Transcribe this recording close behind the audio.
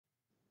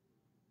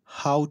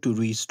How to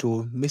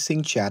restore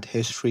missing chat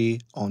history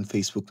on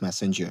Facebook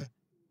Messenger.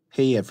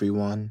 Hey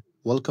everyone,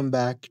 welcome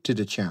back to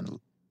the channel.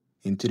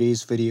 In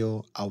today's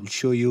video, I'll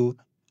show you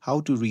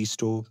how to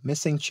restore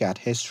missing chat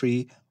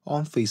history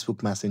on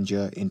Facebook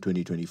Messenger in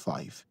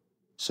 2025.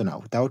 So now,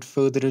 without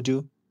further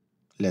ado,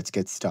 let's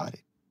get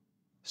started.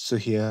 So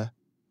here,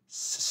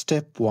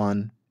 step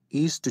 1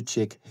 is to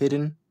check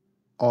hidden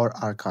or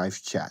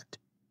archived chat.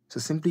 So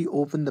simply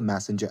open the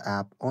Messenger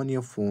app on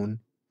your phone,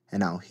 and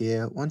now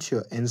here, once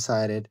you're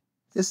inside it,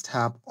 just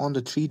tap on the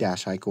three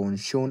dash icon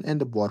shown in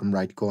the bottom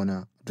right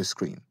corner of the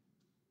screen.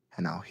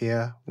 And now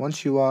here,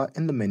 once you are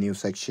in the menu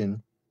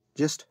section,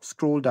 just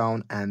scroll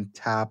down and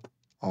tap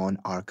on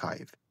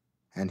archive.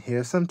 And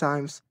here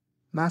sometimes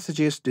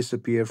messages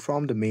disappear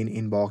from the main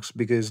inbox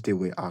because they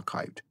were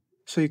archived.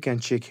 So you can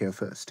check here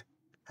first.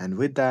 And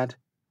with that,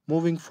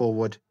 moving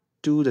forward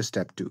to the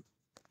step 2,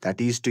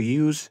 that is to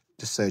use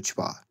the search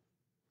bar.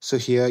 So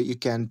here you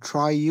can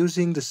try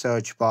using the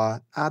search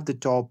bar at the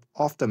top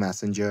of the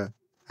messenger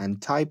and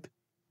type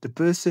the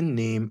person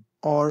name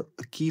or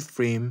a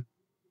keyframe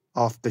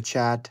of the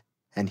chat,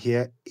 and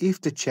here if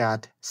the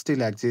chat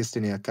still exists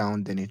in your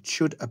account, then it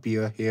should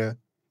appear here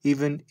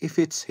even if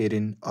it's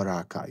hidden or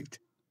archived.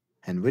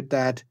 And with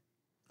that,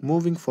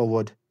 moving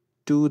forward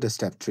to the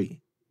step 3,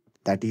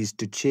 that is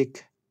to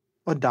check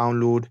or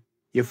download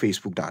your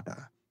Facebook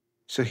data.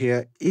 So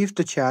here, if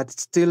the chat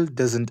still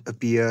doesn't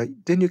appear,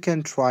 then you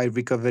can try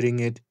recovering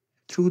it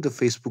through the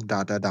Facebook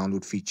data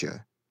download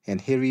feature. And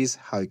here is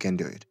how you can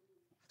do it.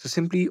 So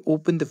simply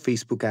open the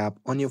Facebook app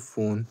on your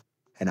phone,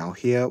 and now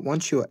here,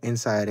 once you're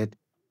inside it,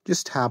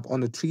 just tap on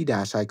the three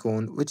dash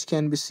icon which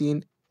can be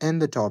seen in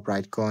the top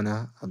right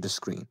corner of the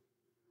screen.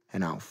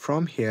 And now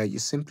from here, you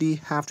simply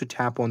have to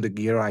tap on the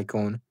gear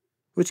icon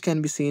which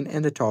can be seen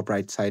in the top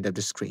right side of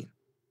the screen.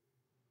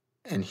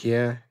 And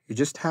here, you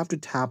just have to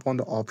tap on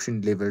the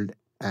option labeled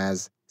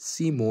as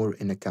See More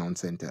in Account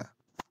Center.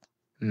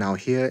 Now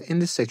here in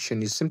this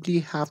section, you simply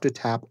have to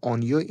tap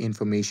on your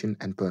information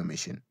and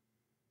permission.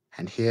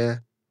 And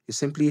here, you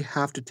simply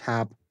have to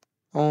tap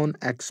on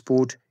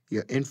Export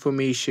Your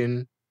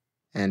Information.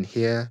 And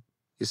here,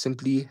 you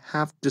simply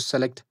have to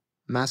select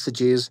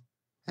Messages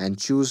and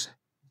choose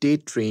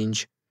Date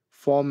Range,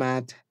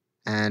 Format.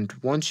 And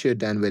once you're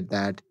done with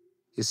that,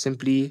 you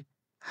simply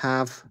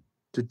have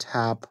to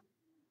tap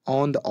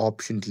on the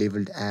option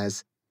labeled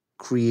as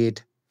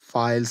Create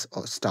Files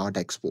or Start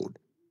Export.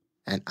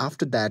 And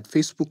after that,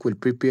 Facebook will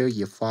prepare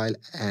your file,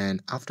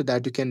 and after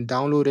that you can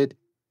download it,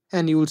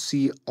 and you will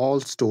see all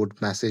stored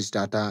message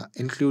data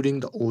including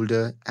the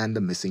older and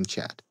the missing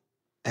chat.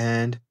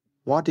 And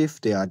what if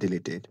they are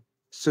deleted?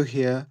 So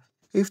here,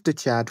 if the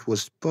chat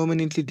was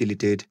permanently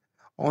deleted,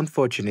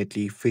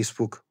 unfortunately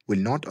Facebook will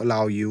not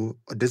allow you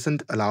or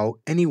doesn't allow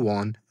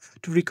anyone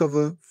to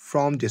recover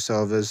from their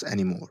servers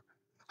anymore.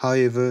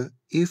 However,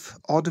 if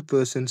other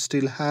person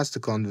still has the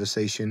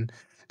conversation,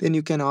 then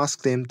you can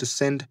ask them to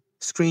send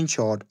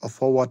screenshot or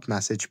forward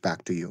message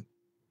back to you.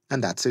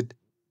 And that's it.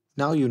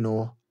 Now you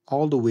know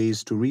all the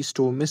ways to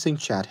restore missing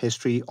chat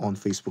history on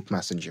Facebook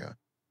Messenger.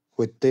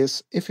 With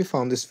this, if you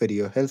found this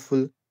video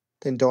helpful,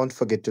 then don't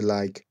forget to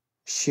like,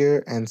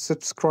 share and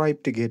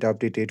subscribe to get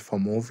updated for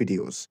more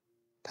videos.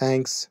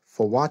 Thanks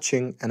for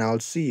watching, and I'll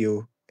see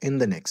you in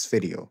the next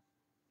video.